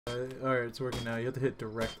Alright, it's working now. You have to hit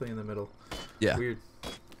directly in the middle. Yeah. Weird.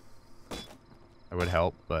 It would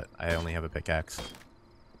help, but I only have a pickaxe.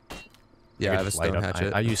 Yeah, I have a light stone up.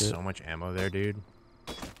 hatchet. I use so much ammo there, dude.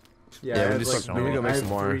 Yeah, Yeah, I we have, just like, start- we need to go make I some have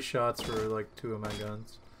more. 3 shots for like 2 of my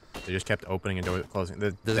guns. They just kept opening and door closing.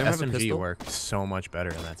 The Does anyone have a SMG pistol? worked so much better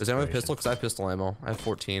in that Does anyone have a situation. pistol? Because I have pistol ammo. I have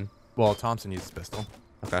 14. Well, Thompson uses pistol.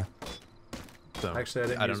 Okay. So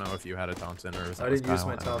Actually, I don't know if you had a Thompson or was that I didn't use Kyle?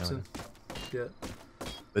 my I don't know. Thompson yet.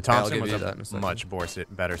 The Thompson give was you a, that in a second. much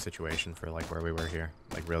better situation for like where we were here,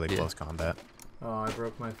 like really Yeah. close combat. Oh, I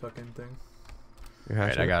broke my fucking thing. Your All right,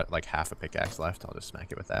 hatchet. I got like half a pickaxe left. I'll just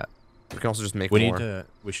smack it with that. We can also just make We more. need to.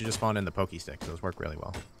 We should just spawn in the pokey sticks. Those work really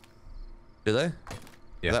well. Do they?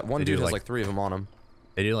 Yeah, That one they dude do has like 3 of them on him.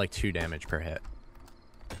 They do like 2 damage per hit,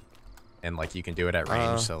 and like you can do it at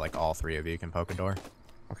range, so like all 3 of you can poke a door.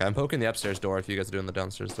 Okay, I'm poking the upstairs door if you guys are doing the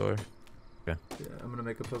downstairs door. Yeah, I'm gonna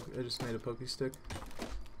make a poke. I just made a pokey stick.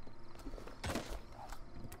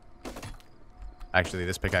 Actually,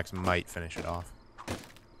 this pickaxe might finish it off.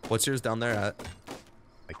 What's yours down there at?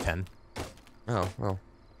 Like 10. Oh, well.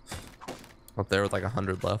 Up there with like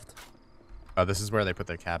 100 left. Oh, this is where they put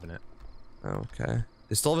their cabinet. Okay.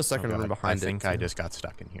 They still have a second Oh, room God. behind it. I think I too. just got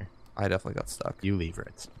stuck in here. I definitely got stuck. You leave,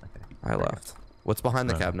 Ritz. Okay. I left. What's behind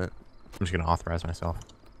the No. cabinet? I'm just gonna authorize myself.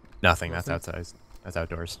 Nothing. That's Nothing? outside. That's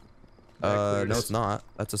outdoors. cleared No, it. it's not.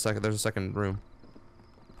 That's a second. There's a second room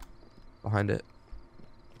behind it.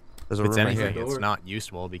 There's a If it's room right anything, here. door. it's not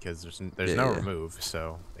usable because there's Yeah, no yeah. remove,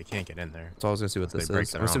 so they can't get in there. So I was gonna see what Unless this they break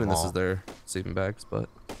is. their I'm assuming own this is wall. their sleeping bags, but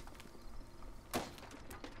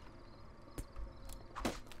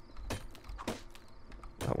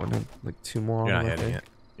that one had like 2 more You're on not him, I hitting think. it.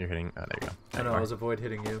 You're hitting. Oh, there you go. I There know, you I are. was avoid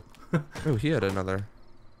hitting you. Oh, he had another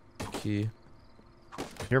key. I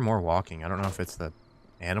hear more walking. I don't know if it's the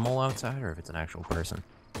animal outside or if it's an actual person.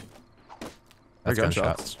 That's gunshots.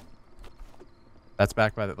 gunshots. That's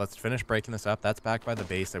back by the. Let's finish breaking this up. That's back by the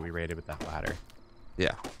base that we raided with that ladder.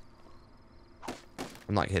 Yeah.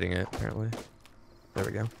 I'm not hitting it, apparently. There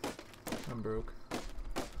we go. I'm broke.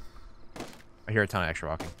 I hear a ton of extra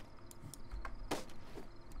walking.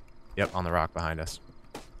 Yep, on the rock behind us.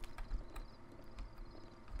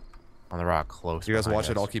 On the rock, close. You guys behind watch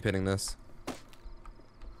it. us. I'll keep hitting this.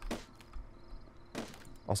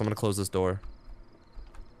 Also, I'm gonna close this door.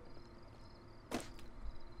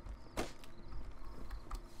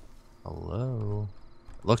 Hello.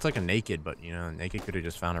 Looks like a naked, but you know, naked could have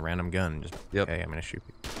just found a random gun. And just Yep. Hey, I'm gonna shoot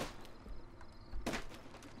you.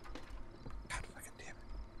 God fucking damn it.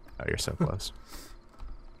 Oh, you're so close.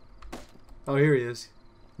 Oh, here he is.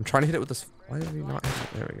 I'm trying to hit it with this. Why are we not?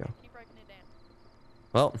 There we go.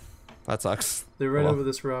 Well, that sucks. They're right Oh, well. over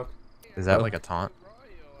this rock. Is that Oh. like a taunt?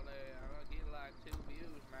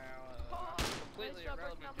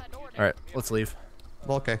 All right, let's leave.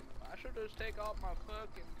 Well, okay. I should just take off my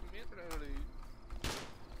fucking community.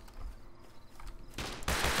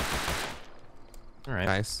 All right.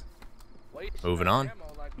 Nice. Wasting Moving my on.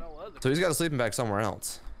 ammo like no other. So he's got a sleeping bag somewhere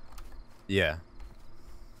else. Yeah.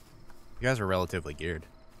 You guys are relatively geared.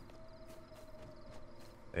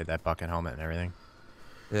 They had that bucket helmet and everything.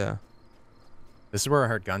 Yeah. This is where I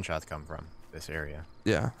heard gunshots come from. This area.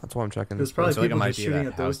 Yeah, that's why I'm checking. There's this probably Looks like it people might just be shooting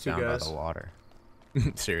that at those house 2 down by guys. the water.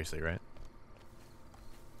 Seriously, right?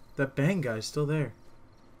 That bang guy's still there.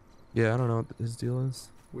 Yeah, I don't know what his deal is.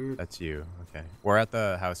 Weird. That's you. Okay. We're at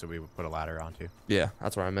the house that we put a ladder onto. Yeah,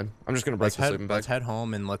 that's where I'm in. I'm just gonna break Let's the sleeping head, bag. let's head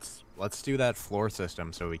home and let's do that floor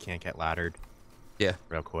system so we can't get laddered. Yeah.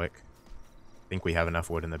 Real quick. I think we have enough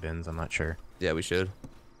wood in the bins. I'm not sure. Yeah, we should.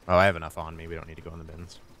 Oh, I have enough on me. We don't need to go in the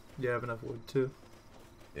bins. Yeah, I have enough wood too.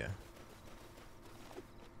 Yeah.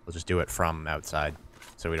 We'll just do it from outside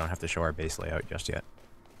so we don't have to show our base layout just yet.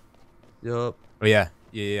 Yup. Oh yeah,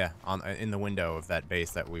 yeah. On in the window of that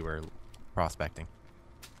base that we were prospecting.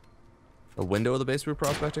 The window of the base we were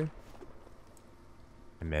prospecting?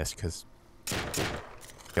 I missed because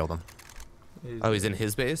killed him. Oh, he's in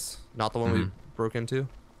his base? Not the one we Mhm. broke into?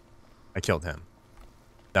 I killed him.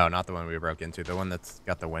 No, not the one we broke into. The one that's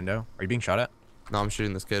got the window. Are you being shot at? No, I'm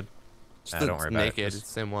shooting this kid. Just Nah, the don't worry about it. naked, Just- it's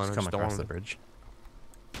the same one. Just I come just don't across want the him- bridge.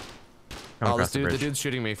 Come Oh, across this dude, the the bridge. dude's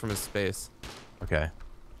shooting me from his space. Okay.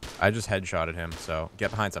 I just headshotted him, so get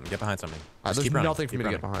behind something. Get behind something. Just There's keep running. nothing for me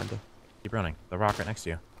keep to get running. behind. Keep running. The rock right next to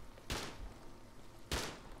you.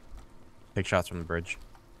 Take shots from the bridge.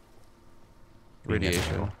 Being next to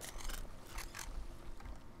Radiation. people.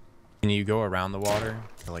 Can you go around the water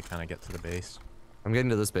to like kind of get to the base? I'm getting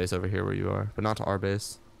to this base over here where you are, but not to our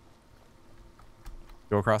base.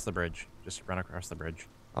 Go across the bridge. Just run across the bridge.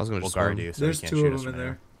 I was gonna We'll just guard swim. you so There's you can't 2 shoot of us them in from there.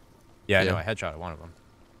 anywhere. Yeah, Yeah. no, I headshotted one of them.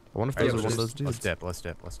 I wonder if Alright, those are one of let's those dudes. dip. Let's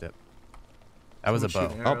dip. That was a Someone's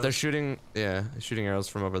bow. shooting Oh, arrows. they're shooting. Yeah, they're shooting arrows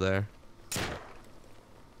from over there.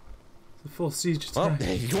 The full siege Well,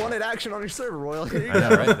 attack. you wanted action on your server, Royal. Here you I know,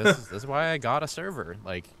 go. right? This is why I got a server.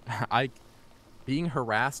 Like, being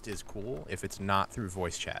harassed is cool if it's not through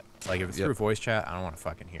voice chat. Like, if it's Yep. through voice chat, I don't want to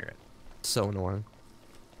fucking hear it. So annoying.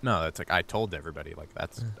 No, that's like I told everybody. Like,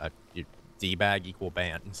 that's you D-bag equal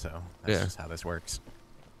ban. So that's Yeah. just how this works.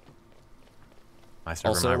 My server,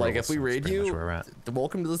 Also, my like, rules, if we that's raid pretty much you, where we're at.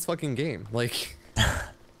 welcome to this fucking game. Like,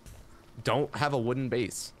 don't have a wooden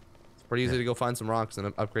base. It's pretty easy to go find some rocks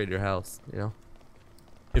and upgrade your house. You know?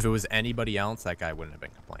 If it was anybody else, that guy wouldn't have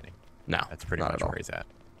been complaining. No, That's pretty not much at all. where he's at.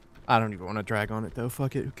 I don't even want to drag on it though.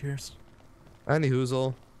 Fuck it. Who cares? Any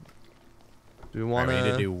hoozle. Do we All want right, we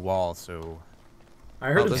need to do wall. So I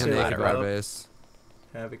heard him this say is like our about base.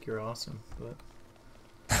 Havoc, you're awesome, but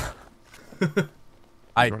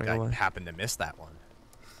I running away. happened to miss that one.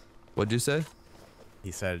 What'd you say?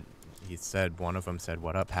 He said one of them said,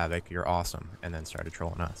 "What up, Havoc? You're awesome," and then started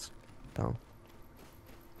trolling us. Oh,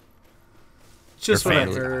 just Your what I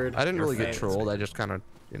fans. heard. I didn't Your really get fans, trolled. man. I just kind of,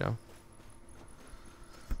 you know.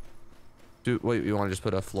 Wait, you want to just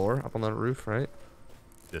put a floor up on the roof, right?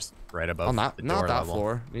 Just right above Oh, not the not door that level.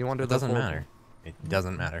 floor. You want to do It that doesn't floor? matter. It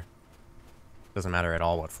doesn't matter. Doesn't matter at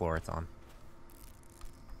all what floor it's on.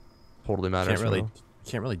 Totally matters. You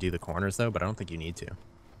can't really do the corners though, but I don't think you need to.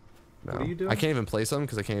 No. What are you doing? I can't even place them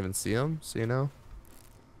because I can't even see them. So you know.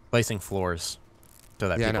 Placing floors so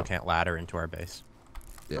that Yeah, I people know. can't ladder into our base.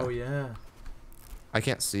 Yeah. Oh yeah, I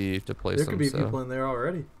can't see to place there them. could be so. people in there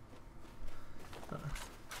already.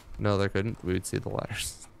 No, there couldn't. We would see the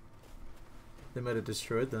ladders. They might have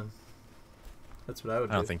destroyed them. That's what I would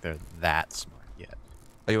I don't do. think they're that smart yet.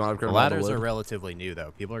 Oh, you want to The upgrade ladders wood? are relatively new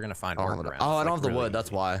though. People are gonna find Oh, workarounds. I don't have the really wood. That's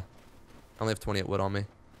easy. why. I only have 28 wood on me.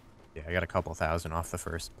 Yeah, I got a couple thousand off the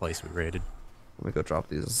first place we raided. Let me go drop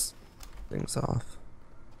these things off.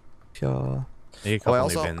 Yeah. Maybe a Oh, couple I new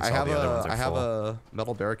also bins. I all have the other ones a are I have full. a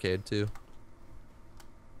metal barricade too.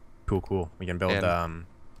 Cool. We can build And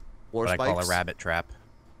Floor what I spikes. call a rabbit trap.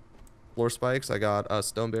 Floor spikes. I got a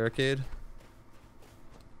stone barricade.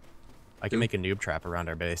 I can make a noob trap around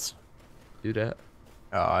our base. Do that.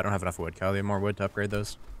 Oh, I don't have enough wood. Kyle, you have more wood to upgrade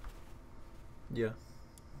those? Yeah,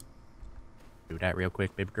 Do that real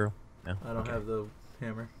quick, baby girl. No. I don't Okay. have the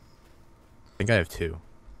hammer. I think I have two.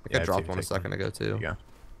 I Yeah, I have dropped two. one a Take second ago There too. you go.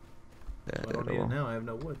 Yeah, I I don't did need it well. now. I have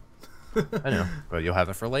no wood. I know, but you'll have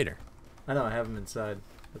it for later. I know. I have them inside.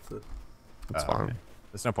 That's the. It's Oh, fine. okay.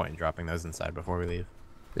 There's no point in dropping those inside before we leave.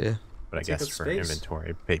 Yeah. But I Take guess up for space.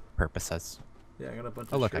 inventory purposes. Yeah, I got a bunch.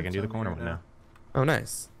 Oh of look, I can shirts do the on me corner right one now. Oh,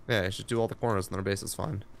 nice. Yeah, I should do all the corners and their base is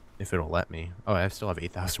fine. If it'll let me. Oh, I still have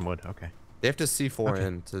 8,000 wood. Okay. They have to C4 Okay.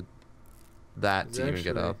 into that It's to even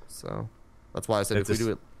get actually- up. So that's why I said It's if we just-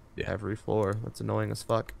 do it yeah. every floor, that's annoying as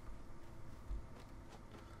fuck.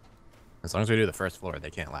 As long as we do the first floor, they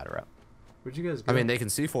can't ladder up. Where'd you guys go? I mean, they can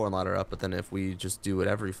C4 and ladder up, but then if we just do it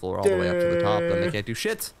every floor all the way up to the top, then they can't do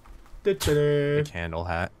shit. Big handle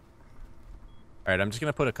hat. All right, I'm just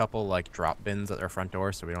gonna put a couple like drop bins at our front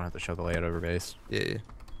door, so we don't have to show the layout over base Yeah.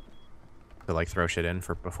 to like throw shit in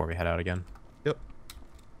for before we head out again. Yep.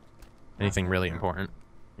 Anything really important?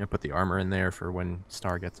 I'm gonna put the armor in there for when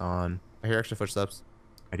Star gets on. I hear extra footsteps.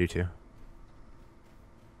 I do too.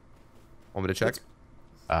 Want me to check?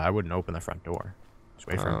 I wouldn't open the front door. Just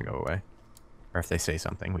wait for them to Oh. go away. Or if they say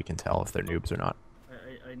something, we can tell if they're noobs or not.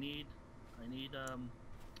 I need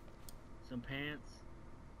some pants.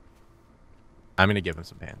 I'm gonna give him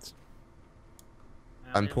some pants.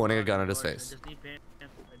 I'm They have pointing a lot, gun of at his course. face. I just need pants. I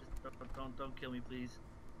just don't kill me, please.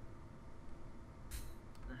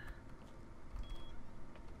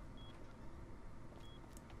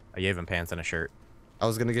 I gave him pants and a shirt. I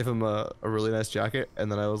was gonna give him a really nice jacket,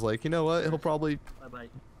 and then I was like, you know what? He'll probably Bye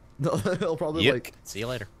he'll probably Yep. like See you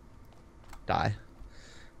later. die.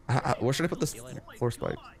 Where should I put this See you later. floor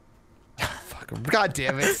spike? Fuck. God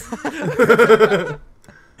damn it.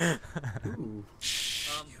 Ooh. Shh,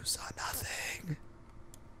 you saw nothing.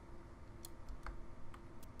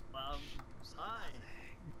 Hi.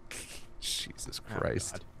 Jesus Oh,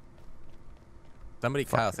 Christ. God. Somebody,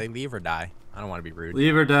 Fuck. Kyle, say leave or die. I don't want to be rude.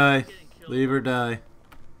 Leave or die. Getting killed. Leave or die.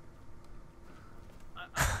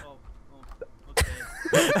 Okay.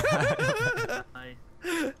 Hi.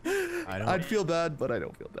 I don't. I'd feel bad, but I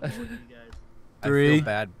don't feel bad. What do you guys? I Three. feel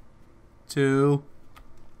bad. 2.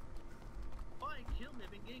 Fine, kill me.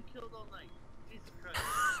 I've been getting killed all night. Jesus Christ.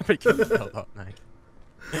 I've been getting killed all night.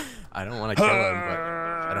 I don't want to kill him, but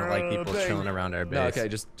I don't like people chilling around our base. No, okay,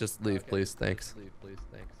 just leave, please. Thanks.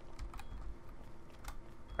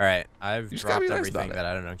 All right, I've You just gotta dropped be nice about everything it. that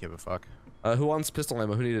I don't give a fuck. Who wants pistol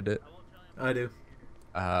ammo? Who needed it? I won't tell you. I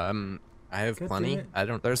do. I have God plenty. damn it. I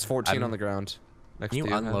don't. There's 14 I'm- on the ground. Next Can you to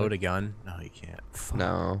you, unload Heather. a gun? No, you can't. Fuck.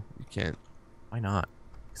 No, you can't. Why not?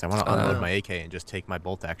 Because I want to Uh, unload my AK and just take my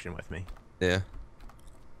bolt action with me. Yeah.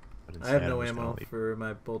 But I have instead, no I'm just gonna ammo leave. for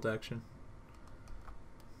my bolt action.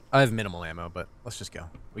 I have minimal ammo, but let's just go.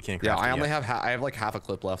 We can't. Yeah, craft I it only yet. have I have like half a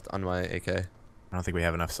clip left on my AK. I don't think we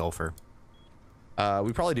have enough sulfur.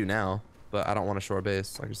 We probably do now, but I don't want to shore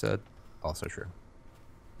base, like I said. Also true.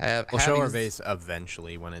 Have, We'll show our having- base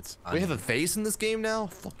eventually when it's. We have a vase in this game now?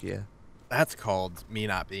 Fuck yeah. That's called me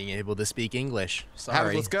not being able to speak English. Sorry.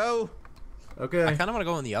 Have, let's go. Okay. I kind of want to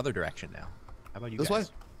go in the other direction now. How about you This guys?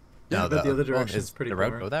 way? Yeah, but the other direction's is pretty the road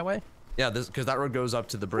boring. go that way? Yeah, this because that road goes up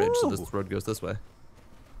to the bridge, so Ooh. this road goes this way.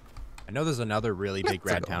 I know there's another really big Let's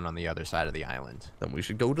rad go. town on the other side of the island. Then we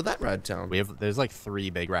should go to that rad town. There's like 3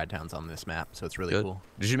 big rad towns on this map, so it's really Good. cool.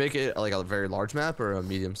 Did you make it like a very large map or a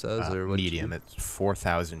medium size or what? Medium. It's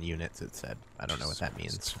 4,000 units. It said. I don't know what that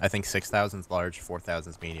means. I think 6,000 is large,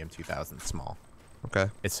 4,000 is medium, 2,000 is small. Okay.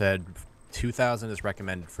 It said 2,000 is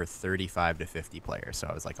recommended for 35 to 50 players. So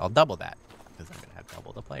I was like, I'll double that because I'm gonna have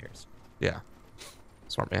double the players. Yeah.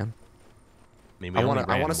 Smart man. I mean, we I only want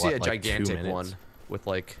to. I ran, want to see what, a like 2 gigantic minutes? one with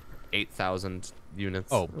like 8,000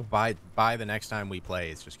 units. Oh, by the next time we play,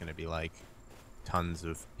 it's just gonna be like tons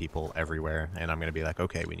of people everywhere, and I'm gonna be like,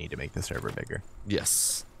 okay, we need to make the server bigger.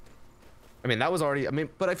 Yes. I mean, that was already. I mean,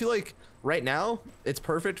 but I feel like right now it's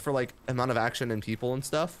perfect for like amount of action and people and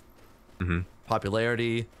stuff. Mm-hmm.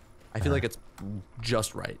 Popularity. I feel like it's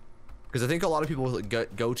just right. Because I think a lot of people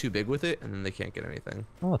go too big with it and then they can't get anything.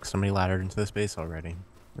 Oh, look, somebody laddered into this base already.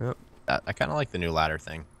 Yep. I kind of like the new ladder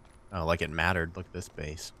thing. Oh, like it mattered. Look at this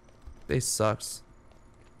base. Base sucks.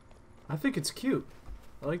 I think it's cute.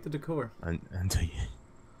 I like the decor.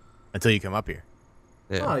 Until you come up here.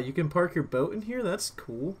 Yeah. Ah, you can park your boat in here? That's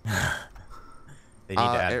cool. They need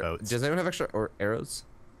to add boats. Does anyone have extra or arrows?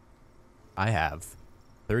 I have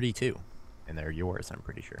 32, and they're yours, I'm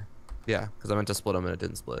pretty sure. Yeah, because I meant to split them and it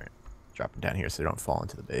didn't split. Drop them down here so they don't fall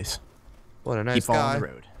into the base. What a nice Keep following guy. the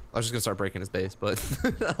road. I was just gonna start breaking his base, but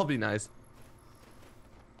that'll be nice.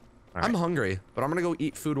 All I'm right. hungry, but I'm gonna go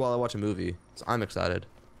eat food while I watch a movie. So I'm excited.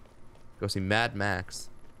 Go see Mad Max.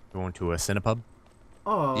 Going to a Cinepub.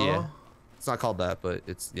 Oh, Yeah. It's not called that, but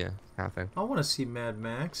it's kind of thing. I want to see Mad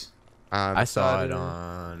Max. I saw it excited.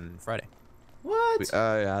 on Friday. What?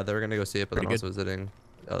 Yeah, they were gonna go see it, but then I Pretty was visiting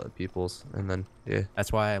other people's, and then yeah.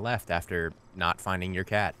 That's why I left after not finding your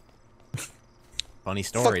cat. Funny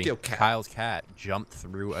story. your cat. Kyle's cat jumped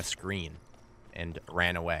through a screen and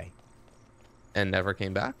ran away. And never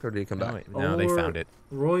came back, or did he come No, back? no, they Or found it.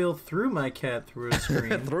 Royal threw my cat through a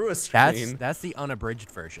screen Through a screen. That's the unabridged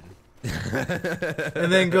version.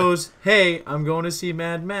 and then goes, "Hey, I'm going to see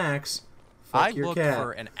Mad Max. Fuck I your looked cat."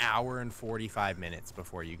 for an hour and 45 minutes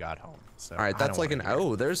before you got home. So All right, I that's don't like an wanna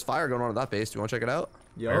hear it. there's fire going on at that base. Do you want to check it out?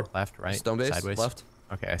 Where? Yup. Left, right, Stone base, sideways. left.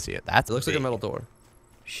 Okay, I see it. That's It looks like a big. metal door.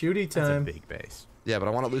 Shooty That's a time. big base. Yeah, but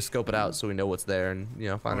I want to at least scope it out so we know what's there and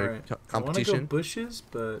find a Alright. I want to go competition. bushes,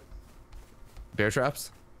 but Bear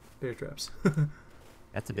traps. bear traps.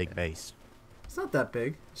 That's a big base. It's not that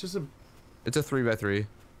big. It's just a. It's a 3x3.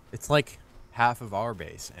 It's like half of our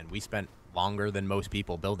base, and we spent longer than most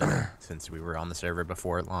people building it since we were on the server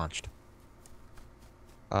before it launched.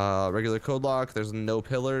 Regular code lock. There's no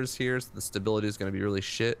pillars here, so the stability is going to be really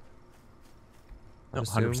shit. I'd No,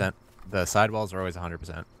 assume. 100%. The side walls are always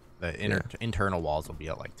 100%. The internal walls will be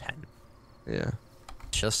at like 10. Yeah.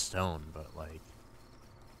 It's just stone, but like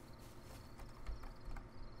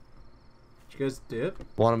Did you guys dip?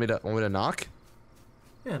 Want me to knock?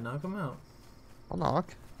 Yeah, knock them out. I'll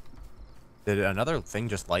knock. did another thing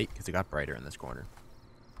just light because it got brighter in this corner.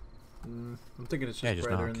 I'm thinking it's Yeah, just just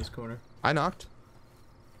brighter knock. in this corner. I knocked.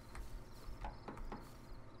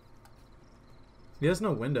 He has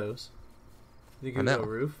no windows. You I can go know.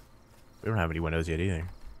 roof. We don't have any windows yet either.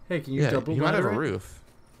 Hey, can you Yeah, double you might have a ladder it? roof.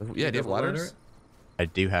 Yeah, you do you have double ladder ladders? it? I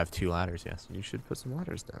do have 2 ladders, yes. You should put some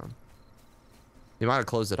ladders down. You might have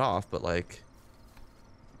closed it off, but like.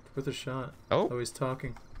 Worth a shot. Oh. Oh, he's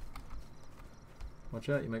talking. Watch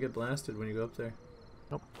out, you might get blasted when you go up there.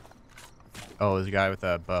 Oh, there's a guy with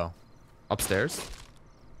a bow. Upstairs?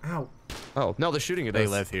 Ow. Oh, no, they're shooting at They us.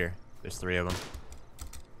 live here. There's 3 of them.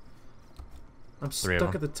 I'm 3 of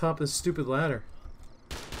stuck them. at the top of this stupid ladder.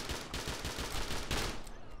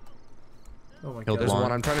 Oh my Killed god. There's one.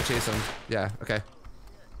 one. I'm trying to chase him. Yeah, okay.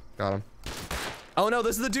 Got him. Oh no,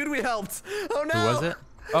 this is the dude we helped. Oh no. Who was it?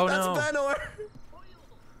 Oh That's no. Benor.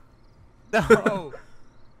 No.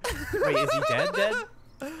 Wait, is he dead?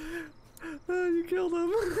 Oh, you killed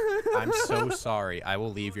him. I'm so sorry. I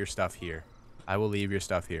will leave your stuff here. I will leave your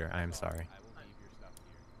stuff here. I am sorry.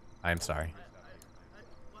 I am sorry.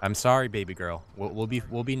 I'm sorry, baby girl. We'll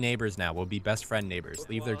be neighbors now. We'll be best friend neighbors.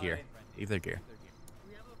 Leave their gear. Leave their gear.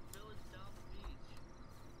 We have a village down the beach.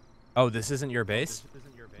 Oh, this isn't your base?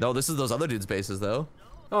 No, this is those other dudes' bases though.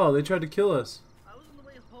 Oh, they tried to kill us. I was on the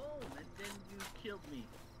way home, and then you killed me.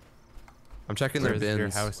 I'm checking their Where's bins. your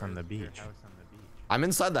house on the beach? I'm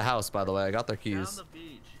inside the house, by the way. I got their Down keys. the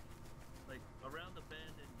beach. Like, around the bend,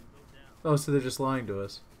 and you go down. Oh, so they're just lying to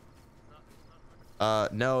us.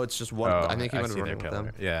 No, it's just one. Oh, I think he went see their running with pillar.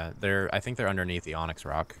 them. Yeah, I think they're underneath the onyx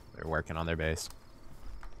rock. They're working on their base.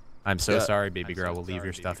 I'm so Yeah. sorry, baby girl. We'll leave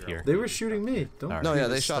your stuff here. They were shooting me. Don't. Sorry. No, do yeah,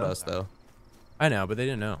 they this shot stuff. us though. I know, but they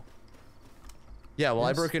didn't know. Yeah, well, I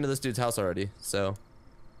Yes. broke into this dude's house already. So,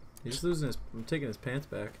 He's losing his. I'm taking his pants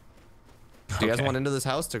back. do you guys Okay. want into this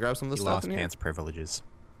house to grab some of He the stuff lost in here? pants privileges.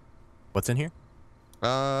 What's in here?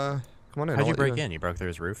 Come on in. How'd I'll you let break in? You broke through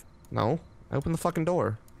his roof? No, I opened the fucking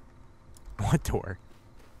door. What door?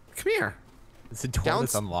 Come here. It's a door Down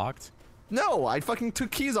that's s- unlocked? No, I fucking took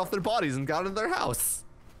keys off their bodies and got into their house.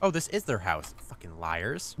 Oh, this is their house. Fucking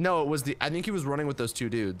liars. No, it was the. I think he was running with those two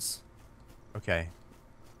dudes. Okay.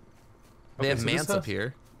 They Okay, have so this mans up house-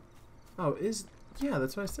 here. Oh, yeah,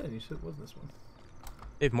 that's what I said. You said it was this one.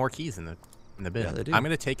 They have more keys in the bin. Yeah, they do. I'm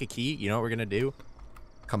gonna take a key. You know what we're gonna do?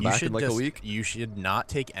 Come You back should in like a just- week. You should not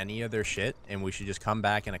take any of their shit, and we should just come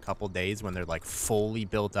back in a couple days when they're like fully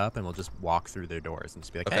built up, and we'll just walk through their doors and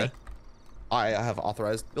just be like, Okay. hey, I have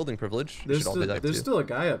authorized building privilege. You should all do that There's too. still a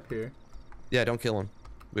guy up here. Yeah, don't kill him.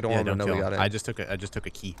 We don't yeah, want him don't to know kill we him. got in. I just took a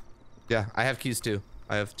key. Yeah, I have keys too.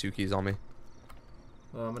 I have 2 keys on me.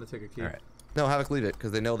 Oh, I'm gonna take a key. All right. No, Havoc, leave it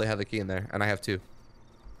because they know they have the key in there, and I have 2.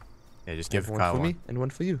 Yeah, just I have give one Kyle for one. me and one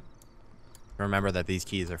for you. Remember that these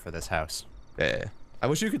keys are for this house. Yeah. I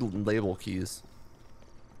wish you could label keys.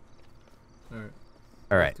 All right.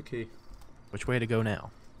 All right. The key. Which way to go now?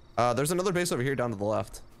 There's another base over here down to the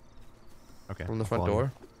left Okay. from the I'll front follow you.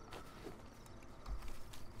 door.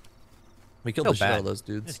 We killed Feel the shit out bad. of those I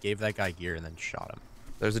dudes. just gave that guy gear and then shot him.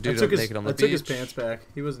 There's a I dude took his. naked on the I beach. took his pants back.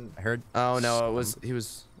 He wasn't. I heard. Oh no, some- he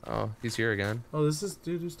was. Oh, he's here again. Oh, this is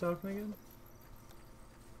dude who's talking again.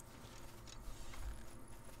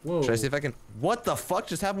 Whoa. Should I see if I can? What the fuck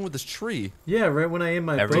just happened with this tree? Yeah, right when I aim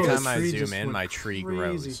my Every bow, time the I tree zoom just in, went my tree crazy.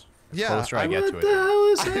 grows. The Yeah, closer I get What to the it. hell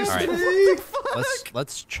is I just- happening? what the fuck?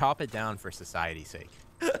 Let's chop it down for society's sake.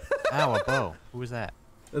 Ow, a bow. Who was that?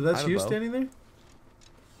 That's I don't you know. standing there?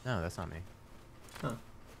 No, that's not me. Huh.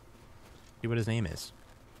 See what his name is.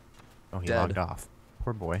 Oh, he Dead. logged off.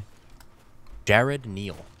 Poor boy. Jared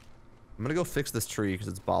Neal. I'm gonna go fix this tree because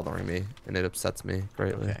it's bothering me and it upsets me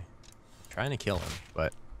greatly. Okay. Trying to kill him,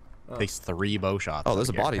 but Oh. takes 3 bow shots. Oh, to there's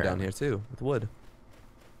a get body down paranoid. here too with wood.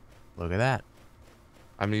 Look at that.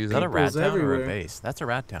 I'm gonna use Is that a it. rat People's town or a everywhere. base? That's a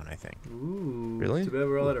rat town, I think. Ooh. Really? Too bad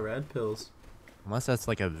we're all out of rad pills. Unless that's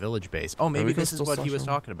like a village base. Oh, we maybe can this is still what he stash was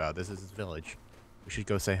them. talking about. This is his village. We should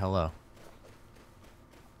go say hello.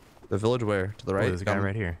 The village where? To the Oh, right? there's a guy Down-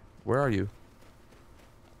 right here. Where are you?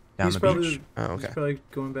 Down he's the probably, beach. Oh, He's okay. probably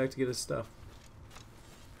going back to get his stuff.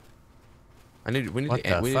 We need What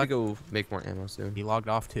the we need to fuck? go make more ammo soon. He logged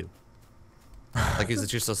off too. Like, is it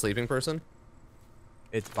just a sleeping person?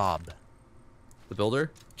 It's Bob. The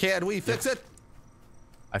builder? Can we fix it?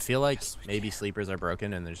 I feel like Yes, we maybe sleepers are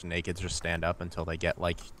broken and there's nakeds just stand up until they get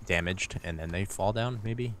like damaged and then they fall down.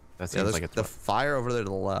 Maybe that Yeah, seems there's like it's the what- fire over there to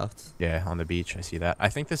the left. yeah on the beach. I see that. I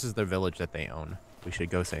think this is the village that they own. We should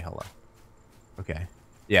go say hello. Okay.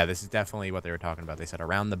 Yeah, this is definitely what they were talking about. They said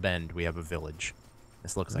around the bend we have a village.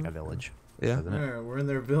 This looks like a village, Yeah. doesn't it? Alright, we're in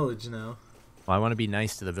their village now. Well, I want to be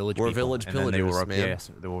nice to the village We're people, village and then they will pillagers, repay man.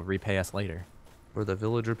 us. They will repay us later. We're the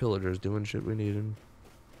villager pillagers doing shit we need and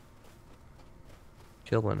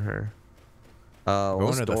killing her. Going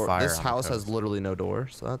This, to the door, fire this on the house has coast. literally no door,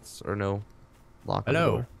 so that's or no lock. on the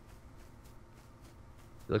Hello. door.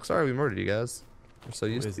 You're like, sorry, we murdered you guys. We're so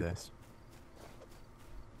Who used is to this?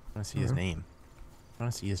 I want to see his name. I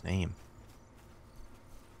want to see his name.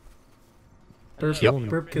 Burp, Yep.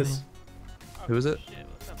 burp kiss. Who is it? Shit,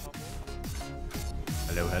 what's up, homeboy?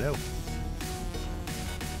 Hello, hello.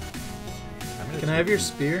 Can I have your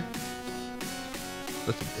spear?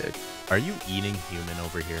 That's a dick. Are you eating human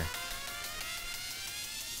over here?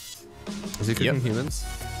 Is he cooking Yep. humans?